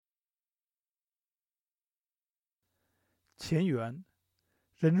前缘，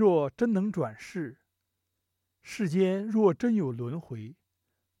人若真能转世，世间若真有轮回，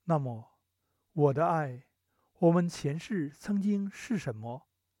那么我的爱，我们前世曾经是什么？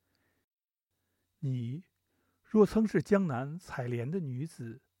你若曾是江南采莲的女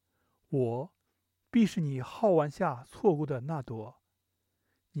子，我必是你皓腕下错过的那朵；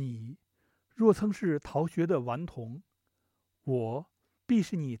你若曾是逃学的顽童，我必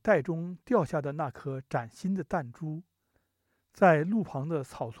是你袋中掉下的那颗崭新的弹珠。在路旁的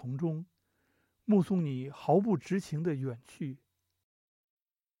草丛中，目送你毫不知情的远去。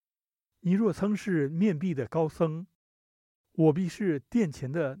你若曾是面壁的高僧，我必是殿前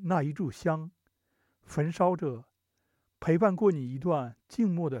的那一炷香，焚烧着，陪伴过你一段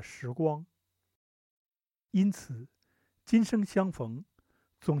静默的时光。因此，今生相逢，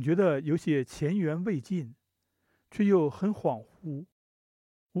总觉得有些前缘未尽，却又很恍惚，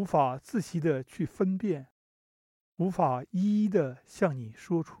无法仔细的去分辨，无法一一的向你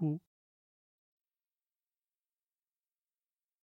说出。